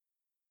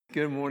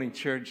Good morning,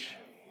 church.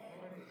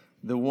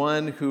 The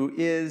one who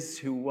is,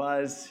 who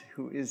was,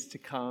 who is to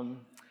come.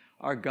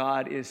 Our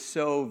God is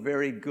so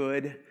very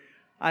good.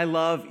 I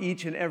love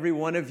each and every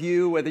one of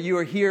you, whether you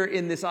are here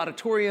in this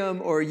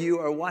auditorium or you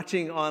are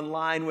watching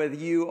online, whether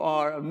you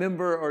are a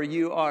member or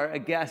you are a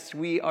guest.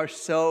 We are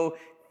so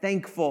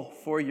thankful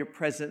for your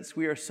presence.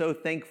 We are so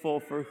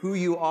thankful for who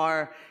you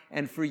are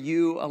and for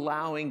you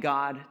allowing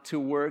God to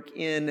work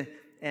in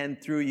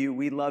and through you.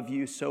 We love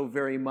you so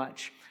very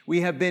much.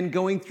 We have been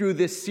going through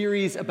this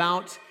series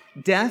about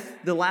death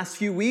the last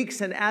few weeks,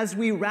 and as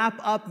we wrap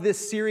up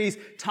this series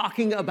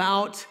talking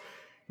about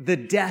the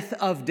death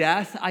of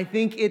death, I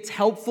think it's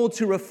helpful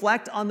to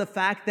reflect on the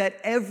fact that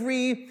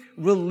every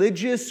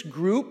religious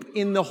group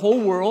in the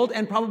whole world,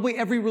 and probably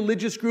every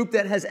religious group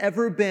that has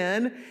ever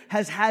been,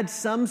 has had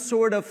some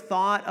sort of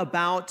thought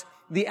about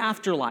the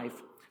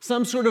afterlife,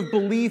 some sort of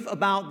belief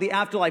about the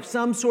afterlife,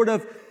 some sort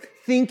of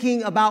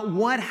thinking about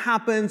what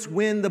happens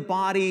when the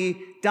body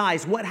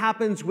dies. What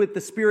happens with the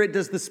spirit?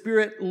 Does the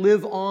spirit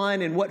live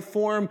on? In what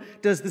form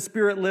does the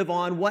spirit live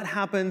on? What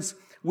happens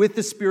with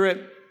the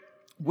spirit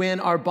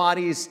when our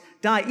bodies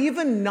die?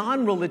 Even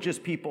non-religious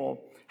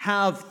people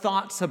have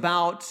thoughts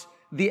about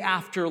the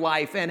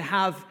afterlife and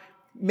have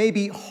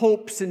maybe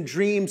hopes and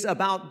dreams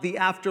about the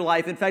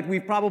afterlife. In fact,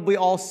 we've probably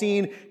all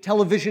seen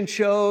television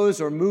shows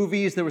or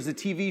movies. There was a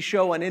TV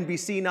show on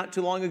NBC not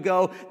too long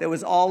ago that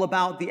was all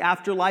about the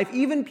afterlife.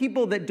 Even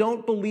people that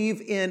don't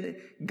believe in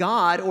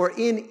God or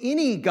in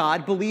any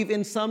God believe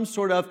in some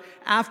sort of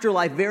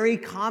afterlife. Very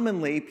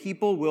commonly,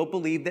 people will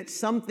believe that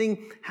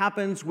something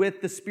happens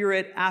with the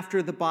spirit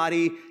after the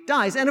body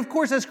dies. And of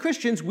course, as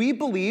Christians, we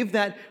believe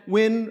that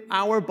when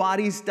our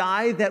bodies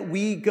die, that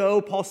we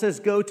go, Paul says,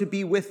 go to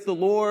be with the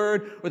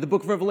Lord, or the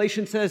book of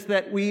Revelation says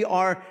that we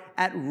are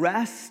at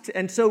rest.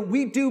 And so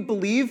we do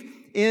believe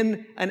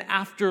in an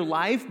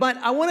afterlife. But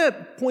I want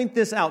to point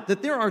this out,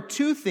 that there are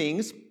two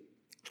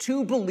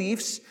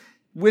beliefs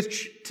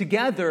which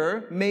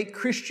together make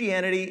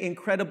Christianity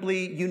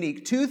incredibly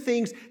unique. Two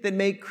things that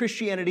make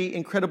Christianity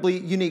incredibly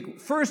unique.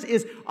 First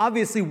is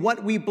obviously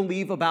what we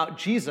believe about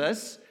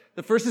Jesus.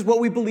 The first is what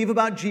we believe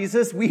about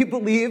Jesus. We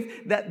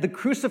believe that the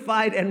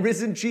crucified and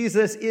risen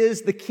Jesus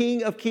is the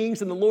King of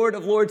Kings and the Lord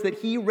of Lords, that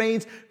he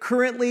reigns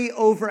currently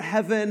over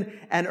heaven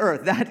and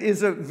earth. That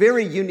is a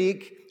very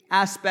unique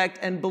aspect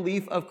and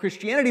belief of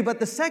Christianity. But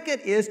the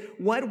second is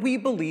what we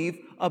believe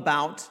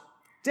about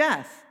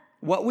death.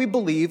 What we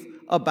believe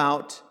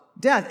about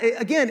death.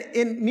 Again,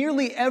 in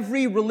nearly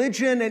every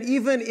religion and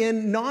even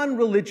in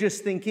non-religious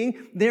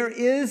thinking, there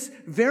is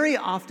very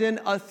often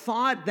a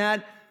thought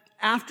that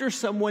after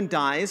someone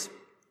dies,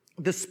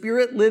 the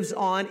spirit lives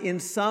on in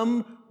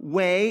some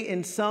way,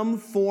 in some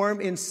form,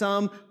 in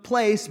some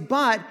place.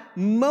 But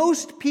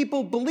most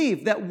people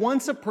believe that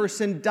once a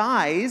person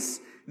dies,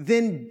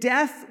 then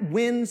death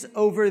wins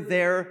over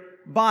their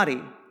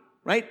body.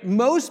 Right?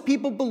 Most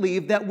people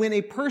believe that when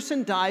a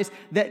person dies,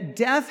 that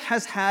death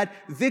has had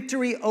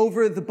victory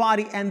over the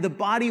body and the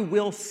body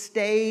will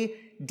stay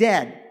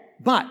dead.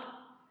 But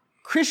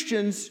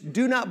Christians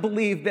do not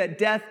believe that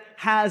death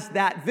has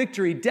that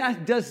victory.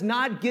 Death does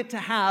not get to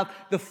have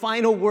the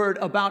final word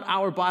about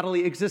our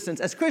bodily existence.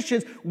 As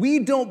Christians, we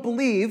don't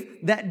believe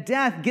that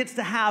death gets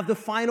to have the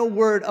final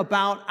word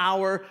about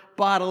our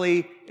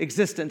bodily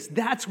existence.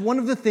 That's one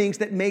of the things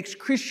that makes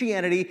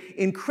Christianity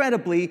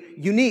incredibly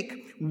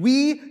unique.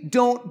 We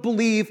don't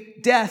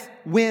believe death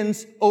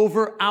wins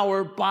over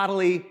our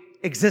bodily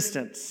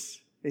existence.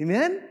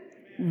 Amen?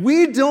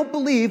 We don't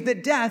believe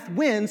that death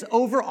wins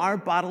over our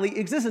bodily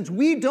existence.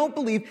 We don't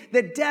believe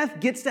that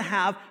death gets to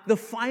have the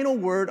final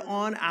word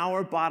on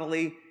our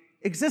bodily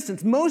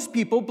existence. Most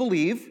people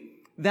believe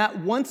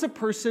that once a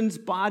person's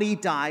body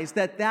dies,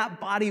 that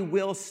body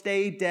will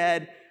stay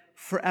dead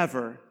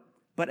forever.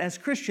 But as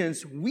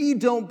Christians, we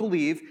don't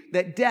believe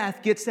that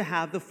death gets to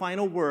have the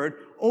final word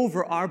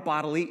over our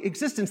bodily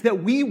existence,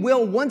 that we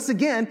will once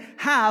again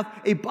have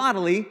a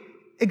bodily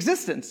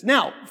existence.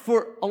 Now,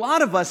 for a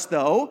lot of us,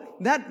 though,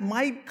 that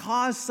might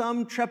cause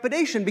some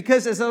trepidation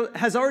because, as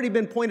has already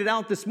been pointed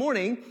out this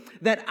morning,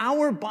 that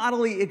our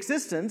bodily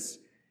existence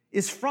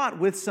is fraught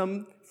with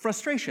some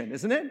frustration,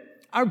 isn't it?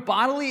 Our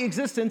bodily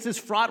existence is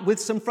fraught with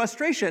some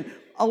frustration.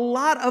 A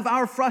lot of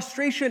our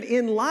frustration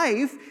in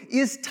life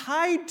is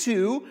tied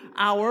to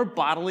our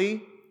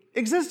bodily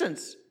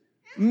existence.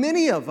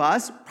 Many of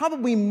us,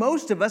 probably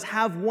most of us,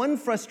 have one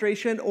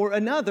frustration or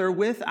another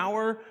with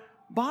our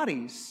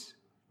bodies,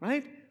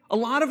 right? A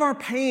lot of our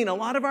pain, a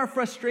lot of our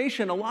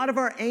frustration, a lot of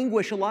our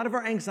anguish, a lot of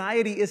our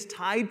anxiety is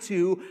tied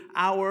to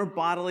our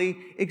bodily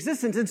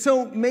existence. And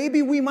so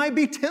maybe we might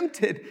be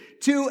tempted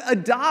to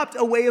adopt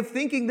a way of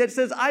thinking that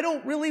says, I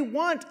don't really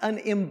want an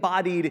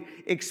embodied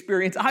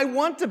experience. I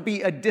want to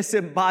be a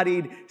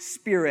disembodied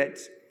spirit.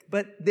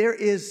 But there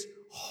is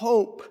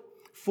hope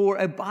for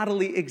a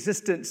bodily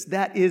existence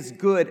that is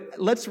good.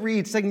 Let's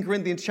read 2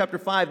 Corinthians chapter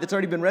 5. That's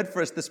already been read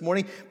for us this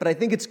morning, but I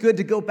think it's good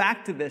to go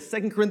back to this.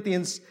 2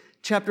 Corinthians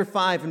chapter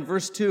 5 and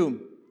verse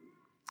 2.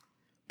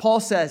 Paul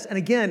says, and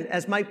again,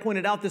 as Mike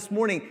pointed out this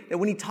morning, that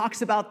when he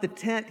talks about the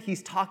tent,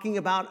 he's talking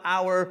about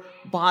our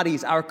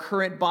bodies, our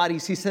current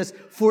bodies. He says,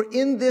 for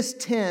in this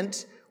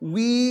tent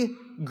we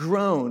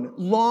groan,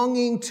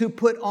 longing to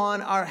put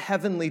on our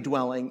heavenly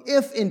dwelling,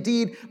 if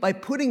indeed by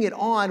putting it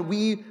on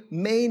we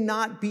may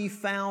not be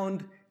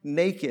found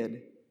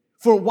naked.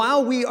 For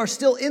while we are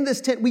still in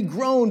this tent, we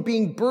groan,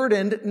 being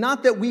burdened,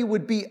 not that we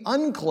would be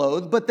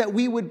unclothed, but that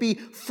we would be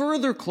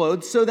further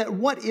clothed, so that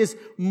what is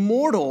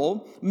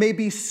mortal may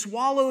be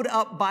swallowed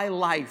up by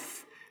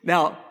life.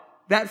 Now,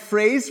 that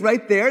phrase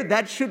right there,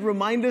 that should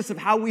remind us of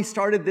how we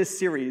started this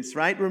series,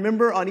 right?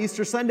 Remember on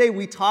Easter Sunday,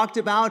 we talked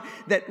about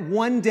that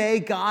one day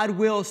God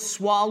will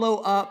swallow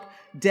up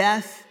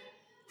death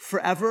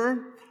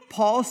forever.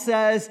 Paul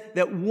says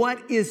that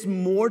what is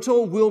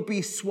mortal will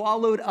be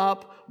swallowed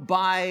up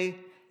by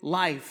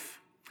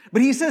life.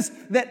 But he says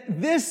that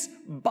this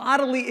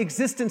bodily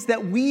existence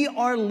that we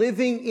are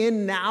living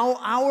in now,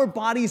 our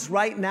bodies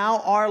right now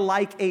are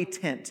like a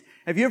tent.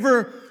 Have you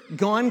ever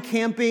gone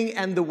camping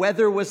and the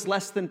weather was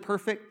less than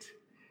perfect?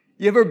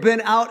 You ever been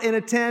out in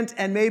a tent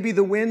and maybe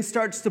the wind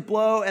starts to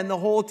blow and the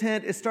whole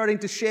tent is starting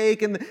to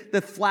shake and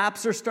the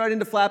flaps are starting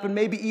to flap and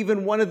maybe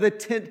even one of the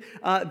tent,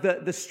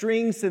 the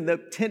strings and the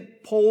tent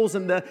poles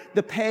and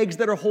the pegs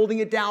that are holding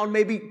it down,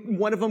 maybe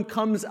one of them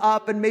comes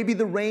up and maybe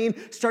the rain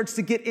starts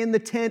to get in the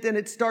tent and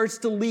it starts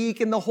to leak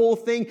and the whole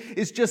thing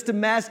is just a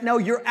mess. Now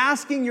you're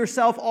asking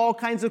yourself all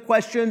kinds of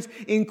questions,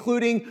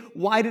 including,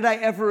 why did I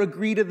ever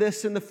agree to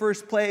this in the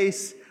first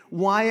place?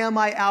 Why am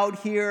I out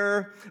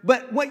here?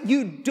 But what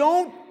you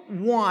don't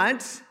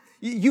want,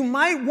 you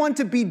might want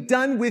to be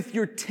done with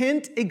your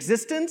tent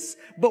existence,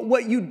 but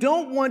what you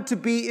don't want to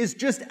be is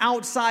just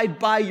outside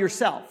by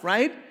yourself,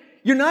 right?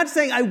 You're not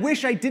saying, I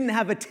wish I didn't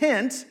have a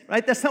tent,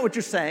 right? That's not what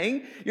you're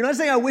saying. You're not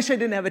saying, I wish I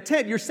didn't have a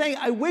tent. You're saying,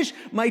 I wish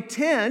my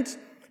tent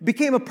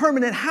became a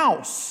permanent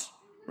house,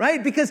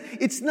 right? Because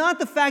it's not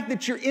the fact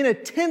that you're in a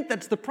tent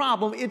that's the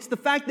problem. It's the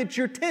fact that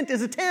your tent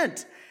is a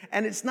tent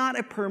and it's not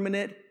a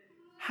permanent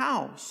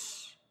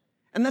house.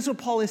 And that's what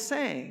Paul is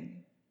saying.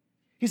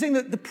 He's saying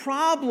that the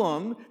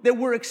problem that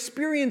we're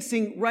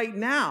experiencing right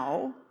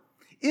now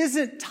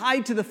isn't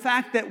tied to the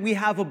fact that we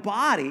have a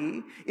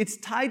body. It's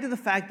tied to the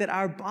fact that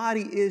our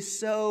body is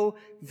so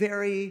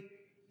very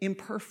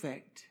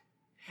imperfect.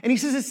 And he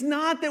says it's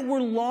not that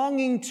we're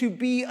longing to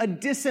be a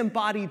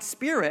disembodied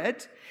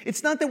spirit.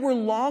 It's not that we're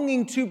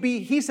longing to be,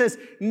 he says,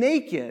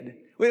 naked.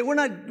 We're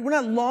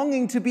not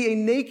longing to be a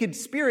naked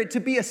spirit, to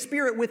be a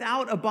spirit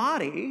without a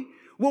body.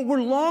 What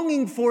we're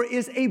longing for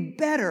is a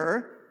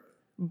better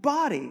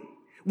body.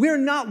 We're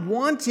not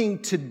wanting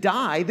to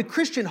die. The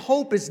Christian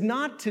hope is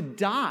not to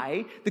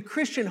die. The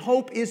Christian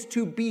hope is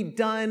to be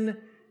done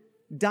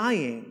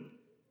dying.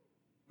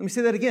 Let me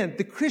say that again.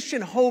 The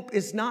Christian hope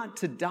is not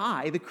to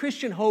die. The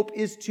Christian hope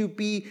is to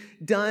be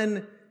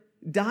done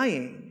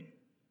dying.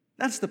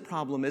 That's the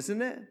problem,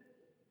 isn't it?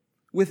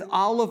 With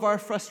all of our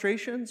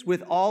frustrations,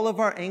 with all of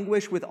our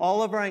anguish, with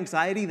all of our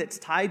anxiety that's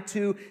tied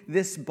to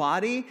this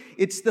body,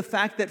 it's the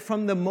fact that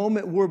from the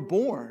moment we're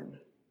born,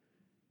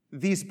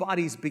 these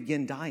bodies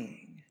begin dying.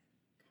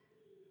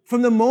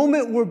 From the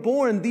moment we're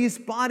born, these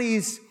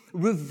bodies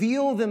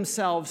reveal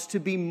themselves to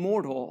be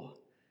mortal.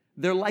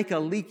 They're like a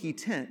leaky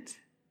tent.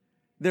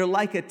 They're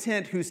like a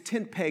tent whose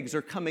tent pegs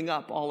are coming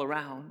up all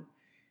around.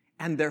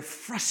 And they're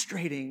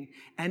frustrating.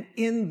 And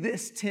in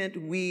this tent,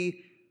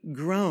 we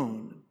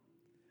groan.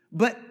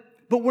 But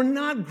we're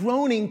not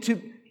groaning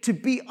to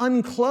be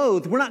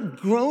unclothed. We're not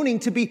groaning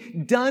to be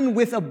done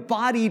with a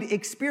bodied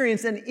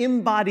experience, an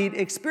embodied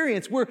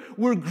experience.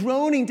 We're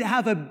groaning to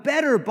have a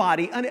better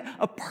body,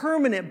 a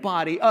permanent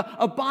body,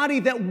 a body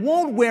that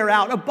won't wear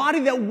out, a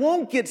body that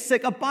won't get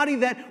sick, a body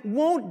that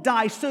won't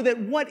die, so that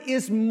what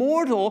is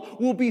mortal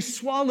will be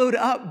swallowed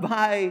up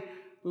by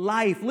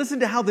life. Listen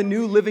to how the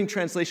New Living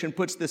Translation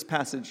puts this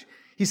passage.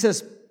 He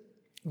says,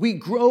 we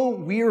grow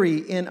weary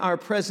in our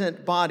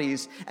present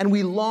bodies, and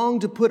we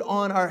long to put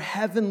on our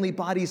heavenly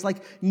bodies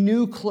like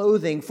new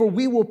clothing, for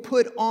we will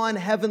put on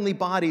heavenly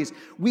bodies.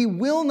 We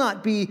will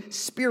not be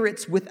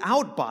spirits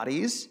without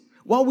bodies.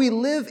 While we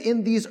live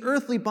in these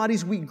earthly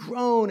bodies, we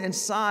groan and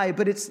sigh,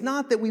 but it's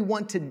not that we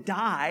want to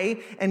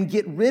die and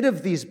get rid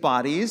of these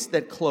bodies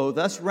that clothe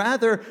us.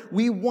 Rather,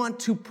 we want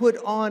to put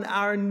on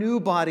our new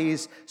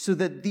bodies so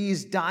that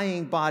these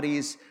dying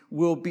bodies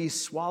will be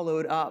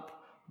swallowed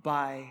up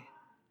by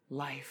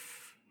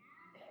life.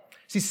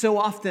 See, so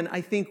often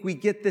I think we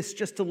get this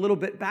just a little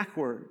bit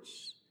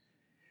backwards,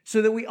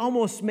 so that we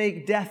almost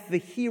make death the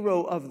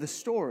hero of the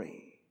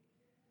story.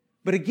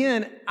 But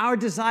again, our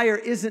desire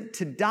isn't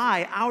to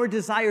die. Our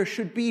desire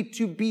should be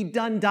to be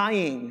done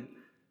dying.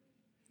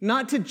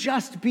 Not to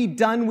just be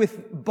done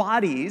with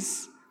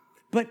bodies,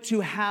 but to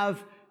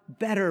have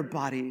better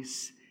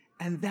bodies.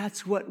 And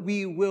that's what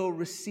we will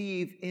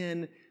receive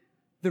in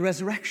the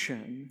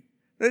resurrection.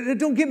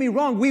 Don't get me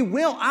wrong,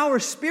 our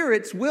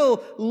spirits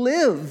will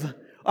live.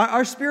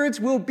 Our spirits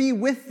will be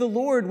with the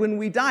Lord when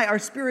we die. Our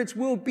spirits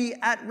will be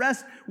at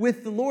rest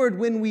with the Lord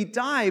when we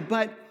die.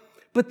 But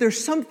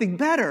there's something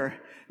better.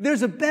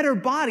 There's a better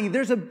body.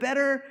 There's a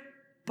better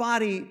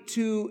body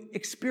to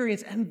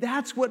experience. And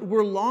that's what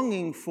we're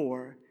longing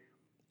for,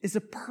 is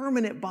a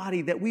permanent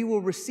body that we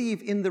will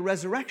receive in the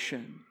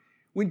resurrection.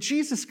 When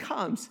Jesus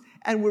comes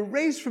and we're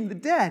raised from the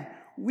dead,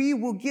 we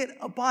will get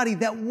a body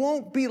that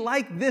won't be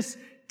like this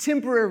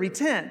temporary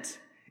tent.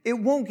 It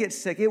won't get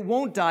sick. It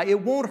won't die.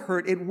 It won't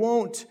hurt. It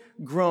won't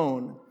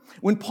groan.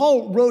 When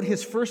Paul wrote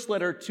his first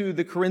letter to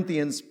the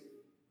Corinthians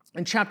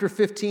in chapter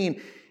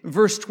 15,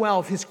 verse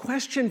 12, his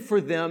question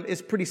for them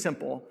is pretty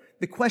simple.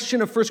 The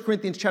question of 1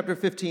 Corinthians chapter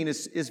 15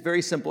 is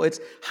very simple. It's,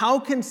 how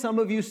can some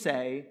of you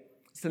say,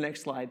 it's the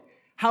next slide,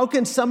 how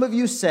can some of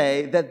you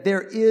say that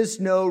there is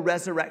no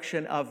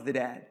resurrection of the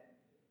dead?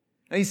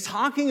 And he's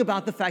talking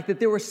about the fact that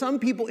there were some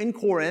people in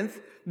Corinth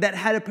that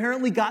had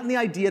apparently gotten the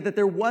idea that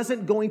there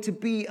wasn't going to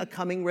be a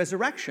coming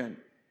resurrection.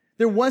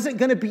 There wasn't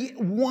going to be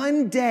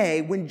one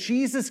day when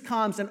Jesus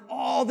comes and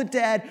all the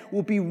dead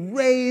will be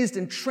raised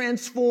and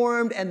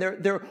transformed, and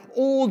their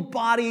old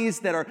bodies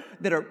that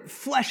are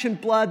flesh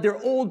and blood,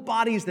 their old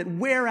bodies that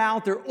wear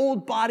out, their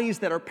old bodies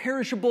that are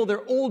perishable,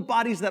 their old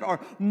bodies that are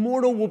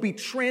mortal will be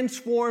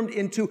transformed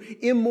into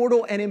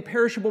immortal and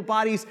imperishable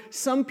bodies.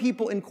 Some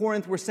people in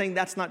Corinth were saying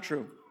that's not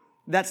true.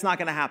 That's not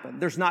going to happen.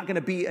 There's not going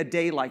to be a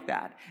day like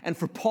that. And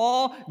for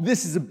Paul,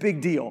 this is a big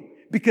deal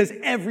because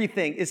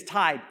everything is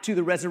tied to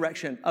the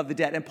resurrection of the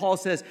dead. And Paul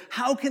says,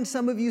 how can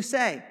some of you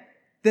say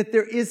that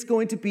there is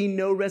going to be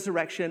no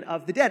resurrection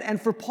of the dead?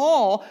 And for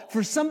Paul,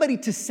 for somebody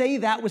to say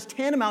that was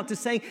tantamount to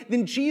saying,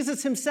 then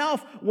Jesus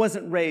himself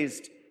wasn't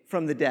raised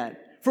from the dead.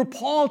 For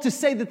Paul to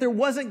say that there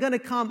wasn't going to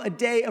come a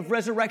day of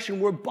resurrection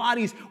where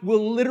bodies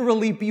will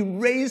literally be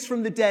raised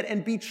from the dead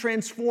and be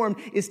transformed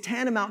is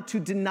tantamount to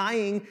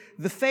denying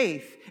the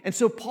faith. And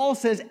so Paul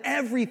says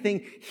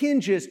everything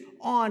hinges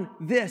on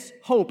this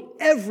hope.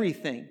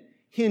 Everything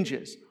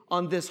hinges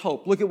on this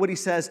hope. Look at what he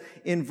says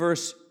in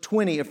verse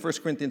 20 of 1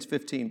 Corinthians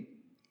 15.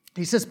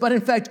 He says, but in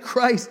fact,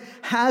 Christ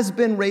has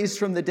been raised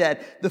from the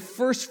dead, the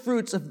first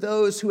fruits of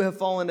those who have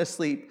fallen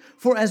asleep.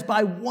 For as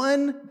by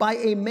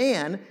a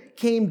man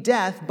came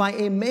death, by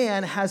a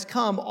man has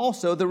come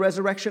also the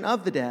resurrection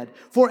of the dead.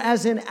 For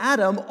as in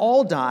Adam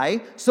all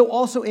die, so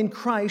also in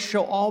Christ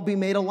shall all be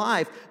made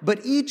alive,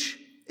 but each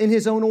in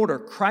his own order.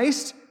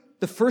 Christ,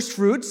 the first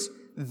fruits,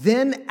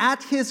 then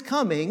at his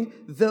coming,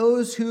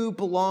 those who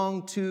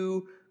belong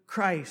to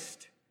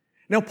Christ.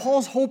 Now,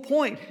 Paul's whole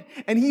point,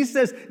 and he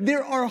says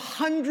there are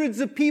hundreds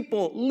of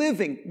people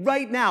living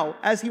right now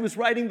as he was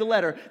writing the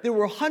letter. There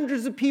were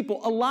hundreds of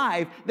people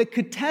alive that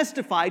could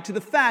testify to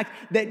the fact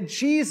that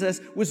Jesus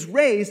was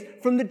raised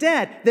from the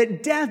dead,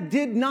 that death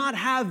did not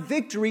have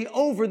victory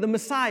over the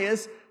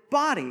Messiah's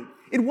body.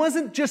 It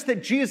wasn't just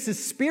that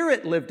Jesus'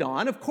 spirit lived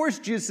on. Of course,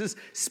 Jesus'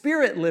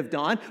 spirit lived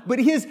on, but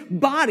his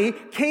body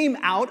came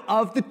out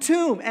of the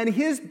tomb and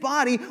his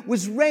body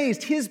was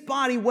raised. His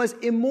body was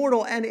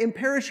immortal and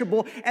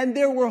imperishable, and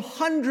there were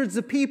hundreds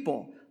of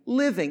people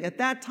living at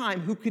that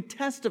time who could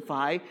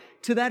testify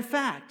to that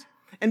fact.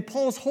 And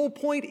Paul's whole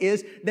point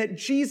is that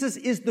Jesus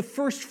is the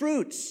first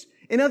fruits.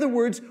 In other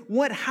words,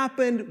 what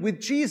happened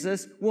with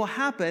Jesus will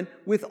happen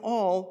with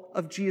all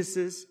of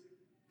Jesus'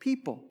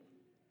 people.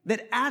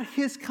 That at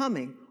his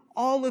coming,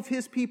 all of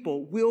his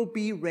people will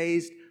be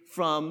raised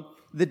from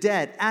the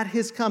dead. At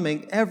his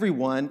coming,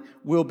 everyone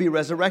will be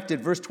resurrected.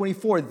 Verse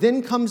 24,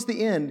 then comes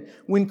the end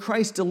when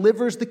Christ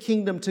delivers the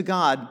kingdom to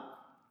God,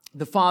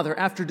 the Father,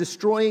 after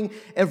destroying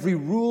every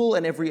rule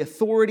and every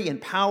authority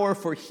and power,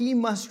 for he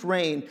must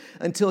reign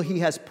until he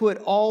has put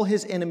all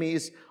his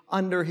enemies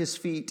under his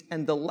feet.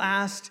 And the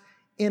last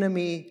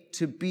enemy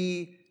to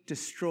be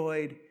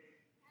destroyed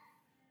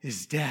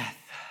is death.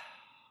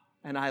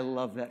 And I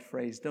love that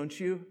phrase, don't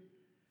you?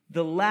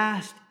 The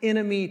last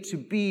enemy to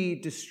be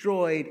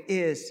destroyed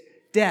is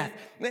death.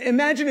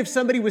 Imagine if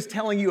somebody was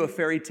telling you a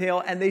fairy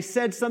tale and they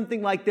said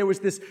something like there was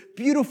this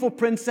beautiful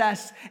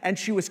princess and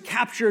she was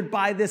captured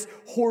by this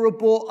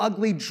horrible,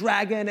 ugly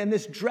dragon, and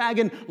this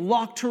dragon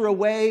locked her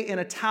away in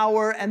a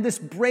tower, and this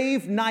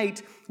brave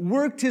knight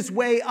worked his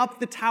way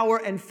up the tower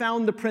and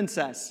found the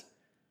princess.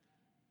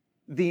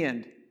 The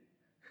end.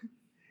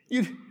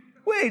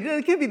 Wait,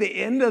 that can't be the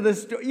end of the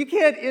story. You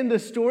can't end the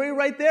story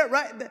right there,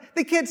 right?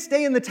 They can't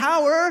stay in the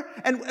tower.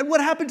 And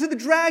what happened to the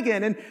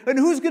dragon? And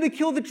who's going to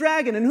kill the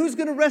dragon? And who's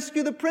going to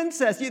rescue the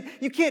princess?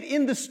 You can't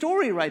end the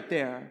story right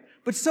there.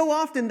 But so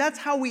often, that's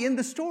how we end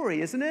the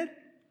story, isn't it?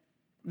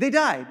 They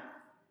died.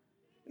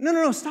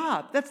 No,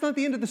 stop. That's not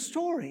the end of the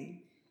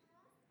story.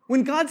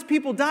 When God's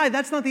people die,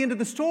 that's not the end of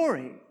the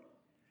story.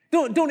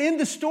 Don't end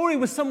the story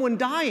with someone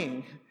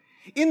dying.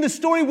 End the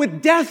story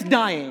with death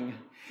dying.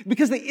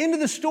 Because the end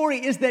of the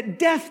story is that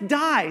death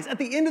dies. At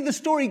the end of the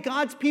story,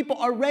 God's people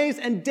are raised,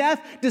 and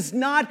death does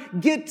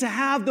not get to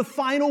have the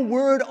final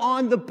word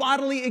on the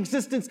bodily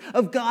existence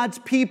of God's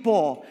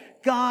people.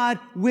 God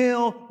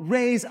will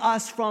raise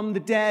us from the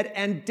dead,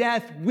 and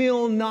death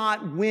will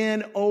not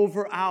win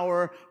over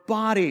our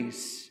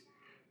bodies.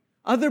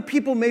 Other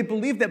people may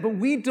believe that, but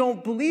we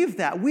don't believe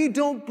that. We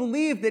don't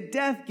believe that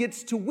death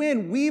gets to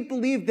win. We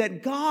believe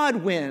that God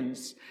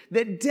wins,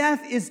 that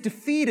death is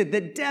defeated,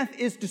 that death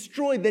is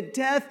destroyed, that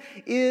death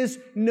is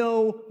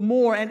no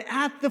more. And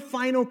at the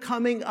final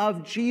coming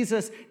of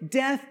Jesus,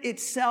 death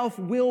itself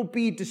will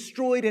be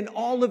destroyed and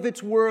all of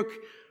its work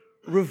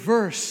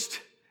reversed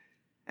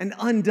and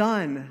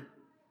undone.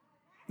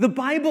 The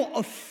Bible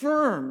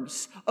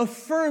affirms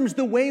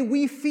the way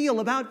we feel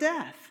about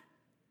death.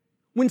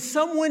 When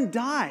someone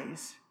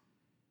dies,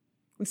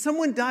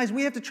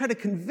 we have to try to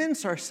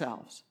convince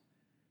ourselves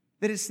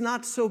that it's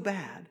not so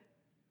bad.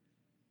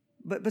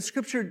 But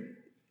Scripture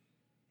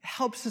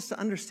helps us to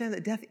understand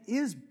that death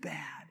is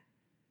bad.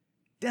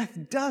 Death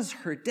does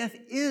hurt. Death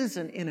is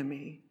an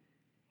enemy.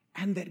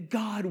 And that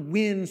God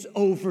wins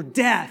over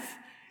death.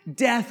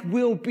 Death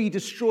will be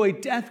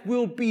destroyed. Death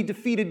will be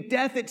defeated.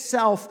 Death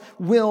itself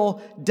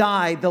will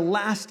die. The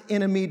last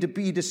enemy to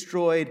be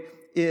destroyed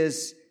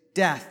is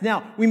death.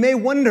 Now, we may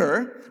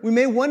wonder,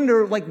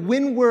 like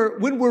when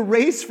we're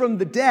raised from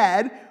the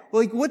dead,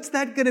 like what's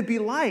that going to be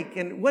like?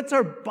 And what's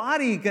our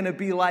body going to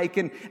be like?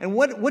 And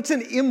what's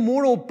an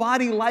immortal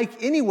body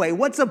like anyway?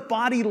 What's a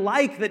body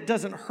like that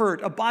doesn't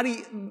hurt?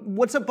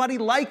 What's a body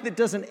like that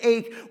doesn't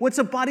ache? What's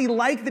a body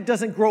like that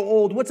doesn't grow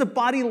old? What's a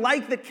body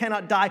like that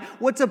cannot die?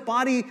 What's a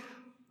body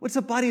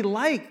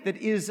like that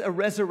is a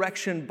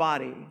resurrection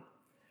body?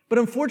 But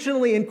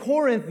unfortunately in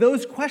Corinth,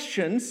 those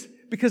questions,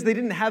 because they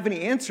didn't have any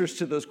answers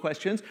to those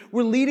questions,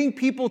 were leading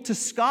people to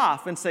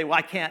scoff and say, well,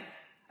 I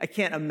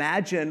can't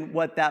imagine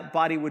what that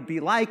body would be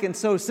like. And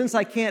so since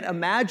I can't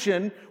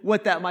imagine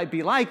what that might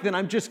be like, then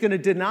I'm just going to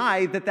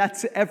deny that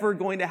that's ever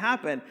going to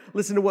happen.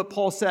 Listen to what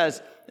Paul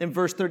says in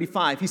verse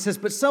 35. He says,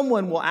 but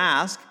someone will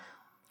ask,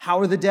 how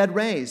are the dead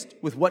raised?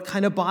 With what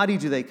kind of body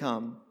do they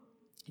come?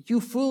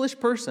 You foolish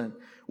person,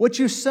 what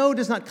you sow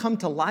does not come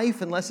to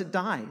life unless it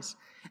dies.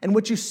 And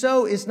what you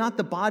sow is not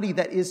the body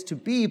that is to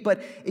be,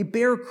 but a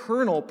bare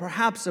kernel,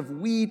 perhaps of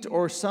wheat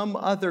or some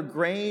other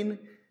grain.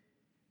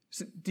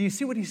 So, do you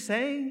see what he's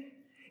saying?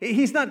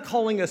 He's not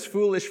calling us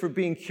foolish for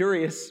being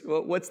curious.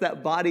 Well, what's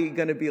that body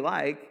going to be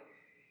like?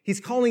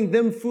 He's calling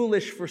them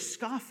foolish for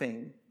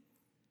scoffing.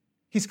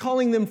 He's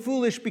calling them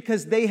foolish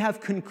because they have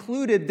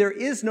concluded there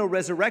is no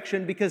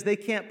resurrection because they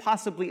can't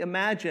possibly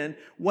imagine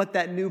what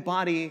that new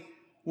body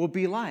will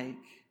be like.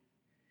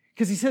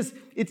 Because he says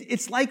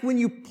it's like when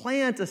you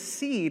plant a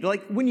seed,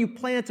 like when you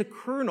plant a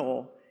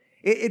kernel,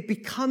 it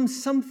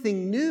becomes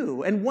something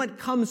new. And what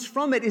comes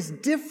from it is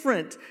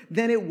different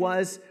than it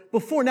was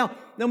before. Now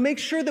make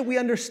sure that we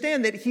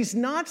understand that he's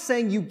not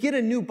saying you get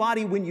a new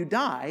body when you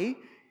die.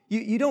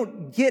 You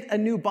don't get a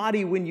new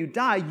body when you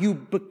die. You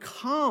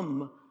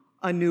become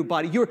a new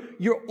body.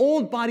 Your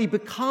old body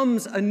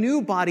becomes a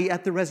new body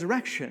at the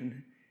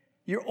resurrection.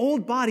 Your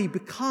old body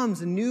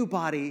becomes a new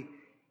body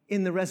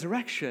in the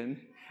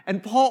resurrection.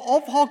 And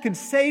all Paul can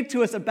say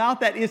to us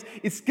about that is,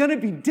 it's going to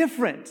be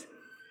different.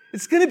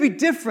 It's going to be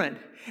different.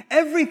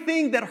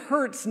 Everything that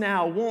hurts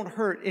now won't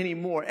hurt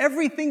anymore.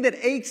 Everything that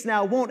aches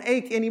now won't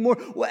ache anymore.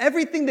 Well,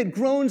 everything that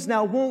groans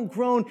now won't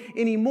groan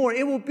anymore.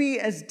 It will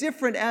be as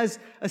different as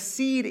a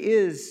seed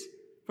is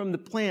from the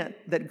plant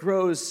that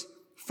grows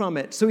from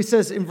it. So he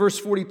says in verse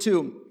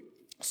 42,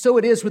 so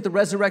it is with the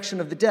resurrection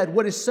of the dead.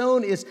 What is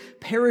sown is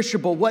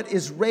perishable. What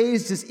is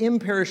raised is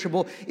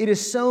imperishable. It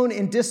is sown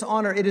in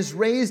dishonor. It is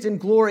raised in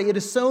glory. It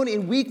is sown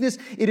in weakness.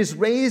 It is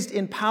raised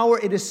in power.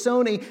 It is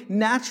sown a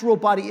natural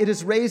body. It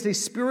is raised a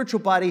spiritual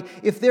body.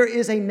 If there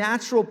is a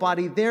natural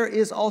body, there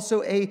is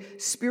also a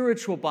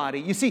spiritual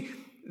body. You see,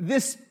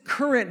 this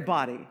current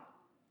body,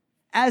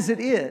 as it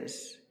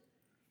is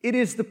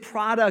the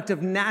product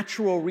of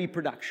natural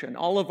reproduction.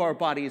 All of our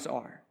bodies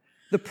are.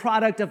 The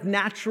product of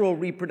natural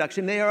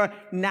reproduction. They are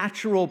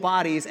natural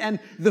bodies. And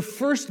the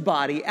first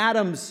body,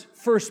 Adam's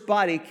first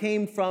body,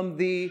 came from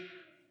the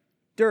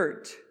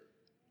dirt.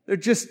 They're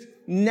just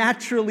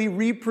naturally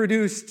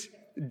reproduced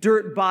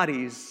dirt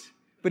bodies.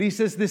 But he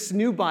says this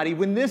new body,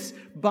 when this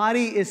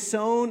body is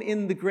sown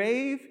in the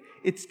grave,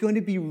 it's going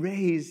to be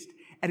raised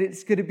and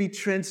it's going to be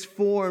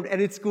transformed, and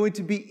it's going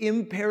to be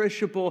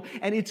imperishable,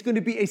 and it's going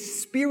to be a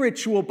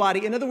spiritual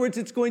body. In other words,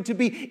 it's going to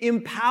be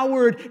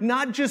empowered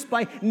not just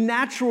by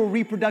natural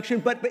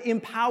reproduction, but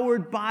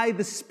empowered by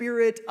the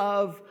Spirit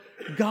of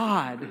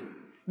God.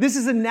 This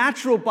is a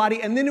natural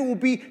body, and then it will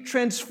be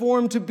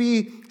transformed to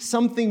be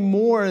something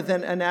more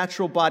than a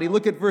natural body.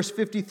 Look at verse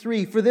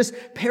 53. For this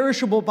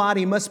perishable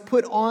body must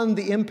put on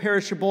the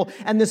imperishable,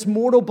 and this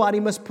mortal body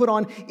must put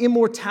on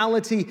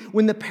immortality.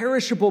 When the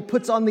perishable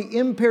puts on the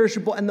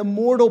imperishable, and the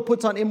mortal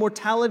puts on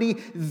immortality,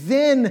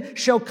 then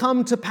shall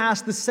come to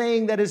pass the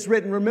saying that is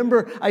written.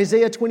 Remember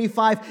Isaiah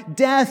 25,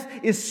 death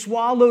is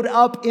swallowed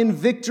up in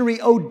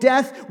victory. O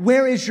death,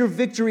 where is your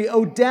victory?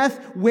 O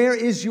death, where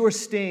is your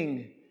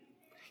sting?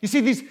 You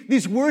see,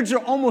 these words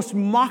are almost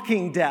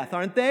mocking death,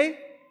 aren't they?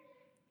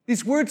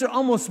 These words are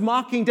almost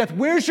mocking death.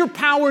 Where's your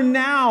power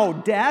now,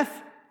 death?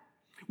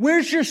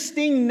 Where's your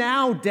sting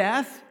now,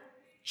 death?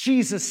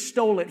 Jesus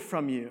stole it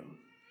from you.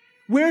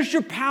 Where's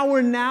your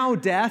power now,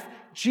 death?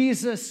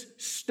 Jesus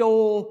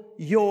stole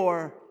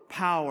your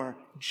power.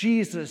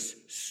 Jesus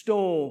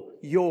stole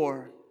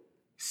your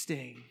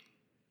sting.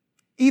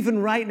 Even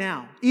right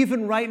now,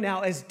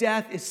 as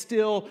death is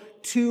still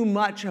too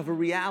much of a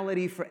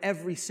reality for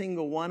every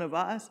single one of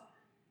us,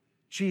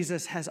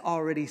 Jesus has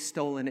already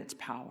stolen its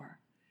power.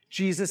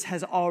 Jesus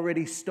has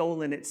already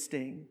stolen its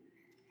sting.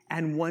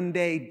 And one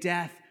day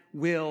death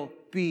will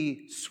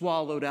be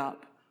swallowed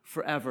up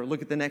forever.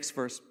 Look at the next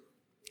verse.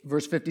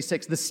 Verse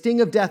 56, the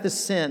sting of death is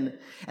sin,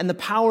 and the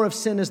power of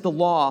sin is the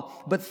law.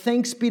 But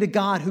thanks be to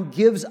God who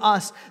gives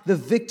us the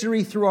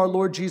victory through our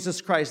Lord Jesus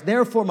Christ.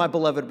 Therefore, my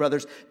beloved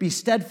brothers, be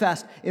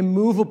steadfast,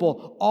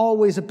 immovable,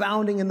 always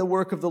abounding in the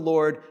work of the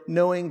Lord,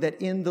 knowing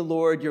that in the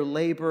Lord your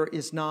labor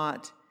is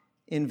not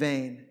in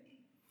vain.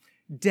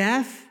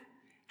 Death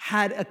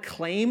had a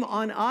claim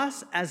on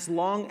us as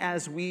long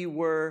as we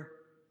were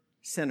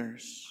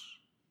sinners.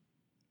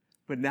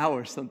 But now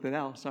we're something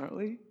else, aren't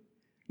we?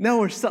 Now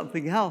we're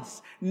something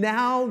else.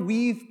 Now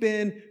we've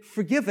been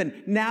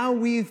forgiven. Now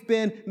we've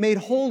been made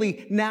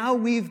holy. Now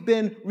we've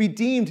been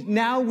redeemed.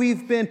 Now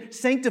we've been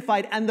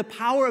sanctified. And the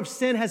power of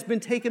sin has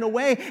been taken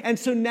away. And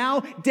so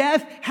now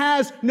death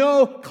has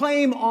no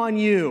claim on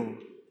you.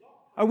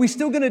 Are we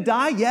still going to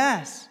die?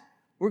 Yes,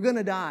 we're going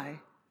to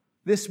die.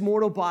 This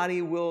mortal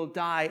body will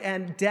die.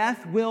 And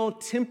death will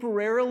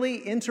temporarily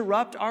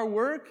interrupt our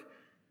work,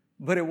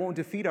 but it won't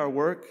defeat our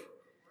work.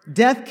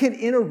 Death can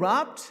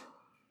interrupt,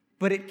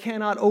 but it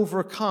cannot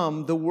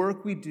overcome the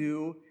work we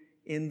do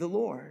in the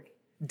Lord.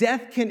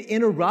 Death can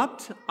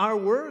interrupt our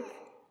work.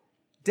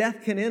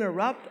 Death can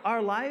interrupt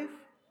our life,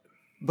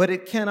 but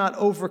it cannot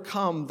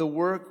overcome the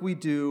work we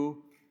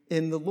do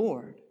in the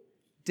Lord.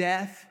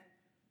 Death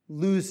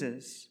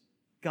loses.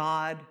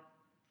 God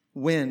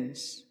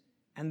wins.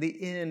 And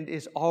the end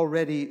is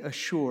already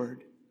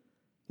assured.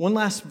 One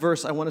last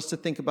verse I want us to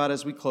think about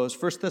as we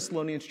close. 1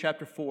 Thessalonians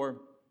chapter 4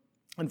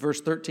 and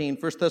verse 13.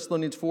 1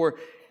 Thessalonians 4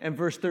 and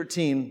verse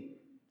 13.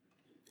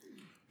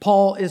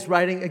 Paul is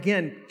writing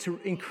again to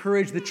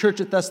encourage the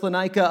church at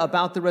Thessalonica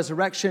about the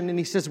resurrection. And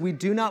he says, we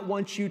do not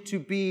want you to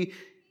be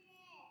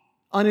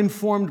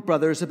uninformed,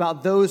 brothers,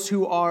 about those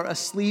who are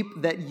asleep,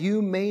 that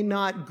you may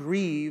not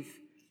grieve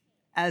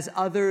as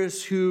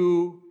others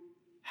who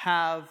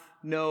have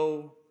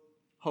no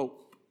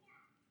hope.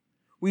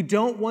 We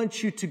don't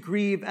want you to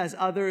grieve as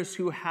others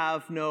who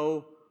have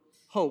no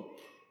hope.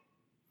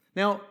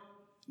 Now,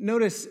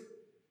 notice,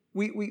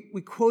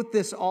 we quote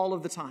this all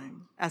of the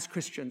time as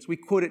Christians. We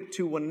quote it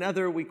to one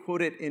another. We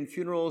quote it in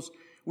funerals.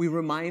 We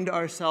remind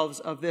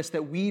ourselves of this,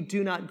 that we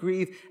do not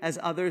grieve as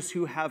others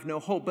who have no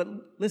hope. But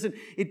listen,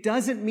 it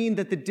doesn't mean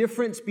that the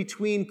difference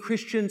between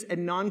Christians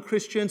and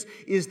non-Christians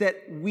is that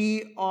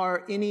we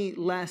are any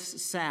less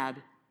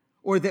sad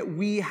or that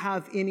we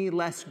have any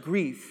less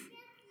grief.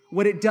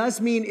 What it does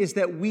mean is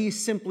that we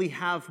simply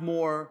have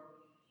more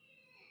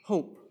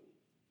hope.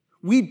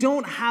 We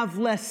don't have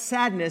less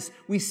sadness.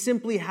 We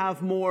simply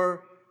have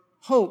more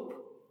hope.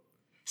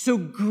 So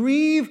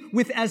grieve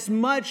with as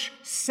much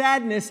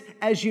sadness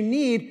as you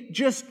need.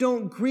 Just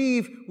don't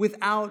grieve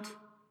without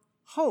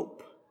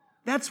hope.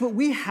 That's what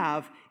we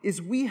have,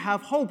 is we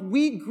have hope.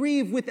 We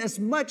grieve with as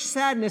much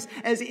sadness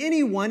as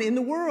anyone in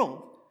the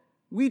world.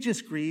 We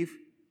just grieve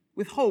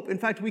with hope. In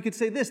fact, we could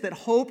say this, that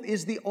hope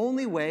is the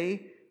only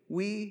way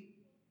we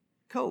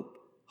cope.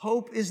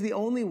 Hope is the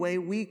only way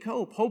we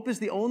cope. Hope is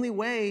the only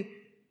way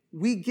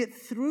we get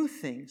through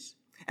things.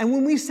 And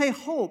when we say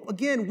hope,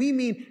 again, we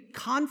mean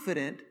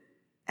confident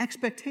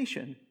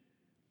expectation.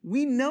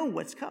 We know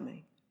what's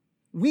coming.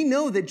 We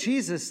know that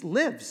Jesus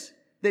lives,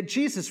 that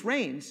Jesus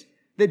reigns,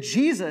 that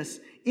Jesus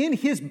in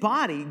his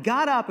body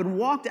got up and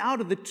walked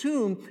out of the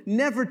tomb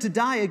never to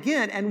die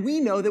again. And we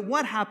know that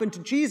what happened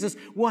to Jesus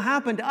will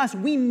happen to us.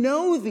 We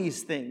know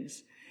these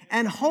things.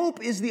 And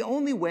hope is the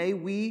only way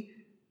we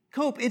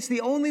cope. It's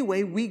the only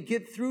way we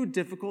get through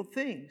difficult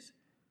things.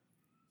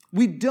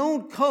 We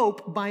don't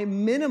cope by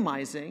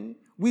minimizing.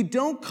 We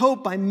don't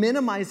cope by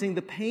minimizing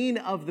the pain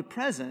of the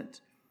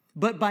present,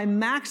 but by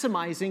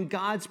maximizing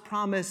God's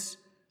promise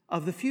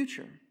of the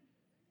future.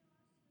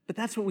 But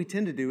that's what we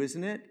tend to do,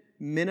 isn't it?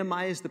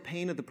 Minimize the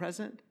pain of the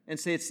present and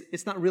say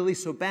it's not really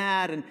so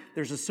bad and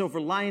there's a silver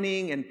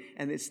lining and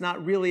it's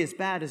not really as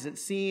bad as it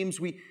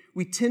seems.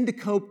 We tend to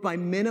cope by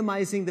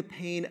minimizing the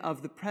pain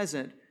of the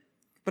present.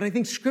 But I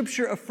think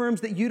Scripture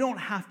affirms that you don't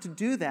have to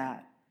do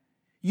that.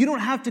 You don't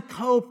have to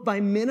cope by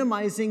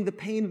minimizing the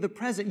pain of the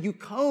present. You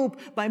cope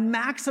by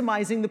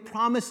maximizing the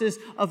promises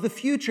of the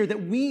future,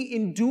 that we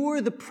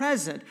endure the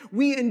present.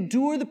 We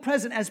endure the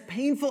present, as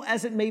painful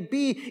as it may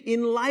be,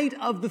 in light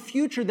of the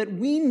future that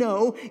we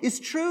know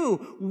is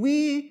true.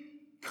 We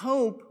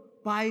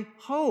cope by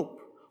hope.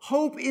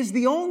 Hope is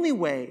the only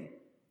way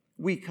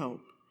we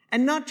cope.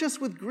 And not just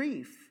with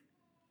grief.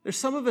 There's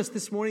some of us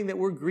this morning that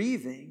we're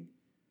grieving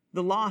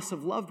the loss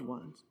of loved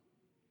ones.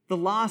 The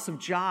loss of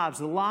jobs,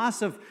 the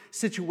loss of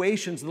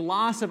situations, the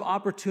loss of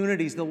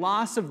opportunities, the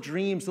loss of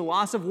dreams, the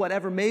loss of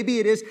whatever. Maybe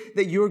it is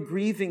that you're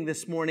grieving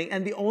this morning.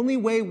 And the only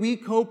way we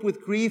cope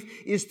with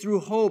grief is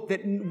through hope,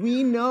 that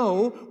we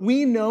know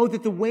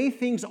that the way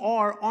things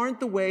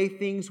aren't the way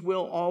things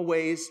will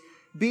always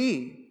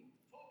be.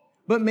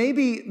 But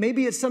maybe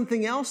it's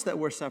something else that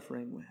we're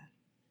suffering with.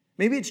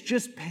 Maybe it's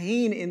just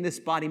pain in this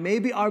body.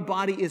 Maybe our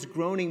body is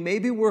groaning.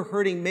 Maybe we're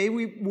hurting.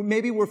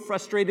 Maybe we're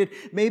frustrated.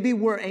 Maybe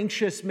we're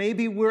anxious.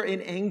 Maybe we're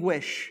in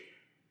anguish.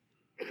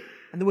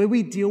 And the way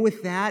we deal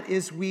with that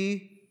is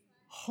we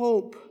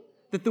hope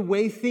that the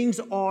way things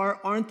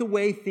aren't the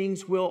way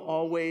things will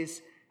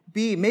always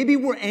be. Maybe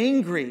we're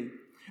angry.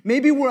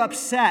 Maybe we're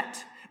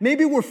upset.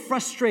 Maybe we're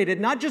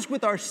frustrated, not just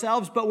with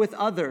ourselves, but with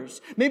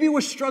others. Maybe we're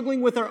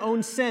struggling with our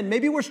own sin.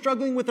 Maybe we're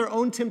struggling with our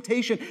own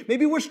temptation.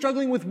 Maybe we're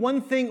struggling with one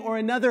thing or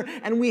another,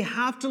 and we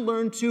have to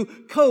learn to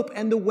cope.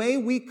 And the way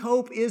we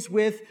cope is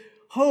with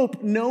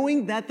hope,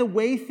 knowing that the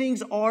way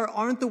things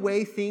aren't the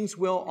way things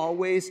will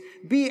always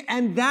be.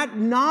 And that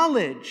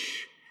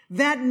knowledge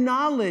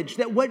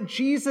that what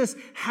Jesus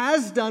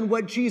has done,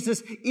 what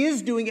Jesus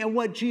is doing, and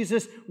what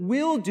Jesus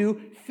will do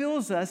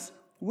fills us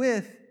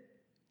with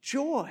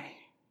joy.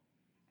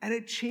 And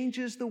it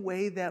changes the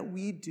way that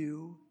we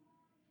do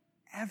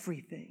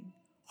everything.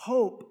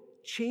 Hope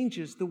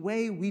changes the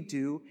way we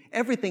do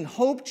everything.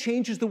 Hope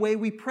changes the way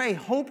we pray.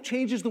 Hope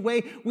changes the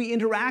way we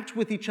interact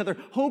with each other.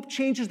 Hope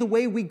changes the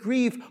way we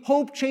grieve.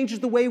 Hope changes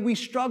the way we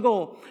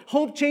struggle.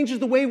 Hope changes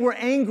the way we're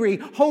angry.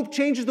 Hope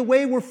changes the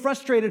way we're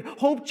frustrated.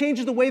 Hope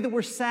changes the way that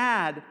we're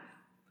sad.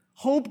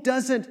 Hope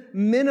doesn't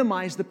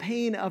minimize the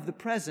pain of the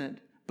present,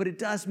 but it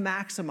does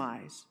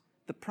maximize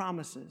the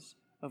promises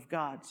of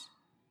God's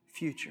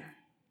future.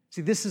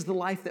 See, this is the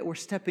life that we're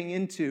stepping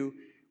into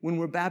when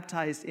we're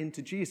baptized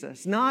into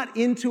Jesus. Not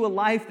into a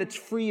life that's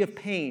free of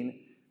pain.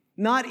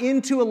 Not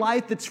into a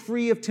life that's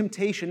free of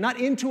temptation. Not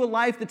into a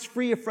life that's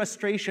free of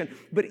frustration.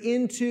 But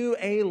into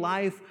a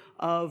life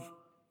of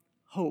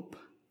hope.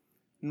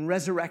 And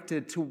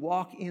resurrected to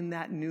walk in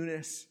that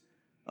newness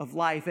of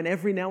life. And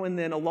every now and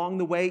then along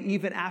the way,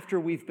 even after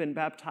we've been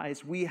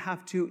baptized, we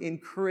have to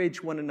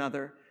encourage one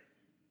another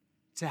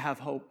to have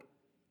hope.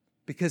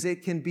 Because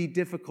it can be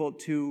difficult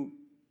to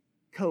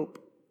cope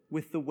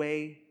with the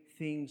way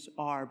things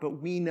are.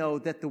 But we know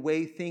that the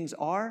way things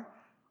are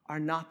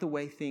not the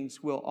way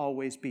things will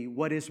always be.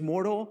 What is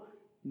mortal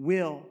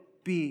will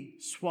be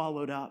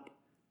swallowed up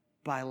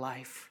by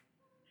life.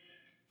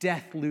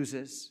 Death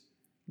loses,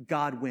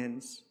 God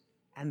wins.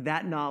 And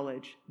that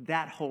knowledge,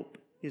 that hope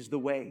is the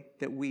way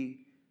that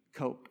we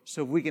cope.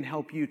 So if we can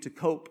help you to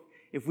cope,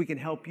 if we can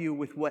help you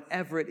with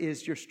whatever it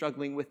is you're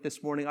struggling with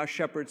this morning, our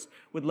shepherds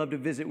would love to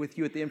visit with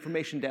you at the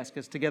information desk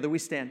as together we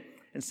stand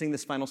and sing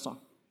this final song.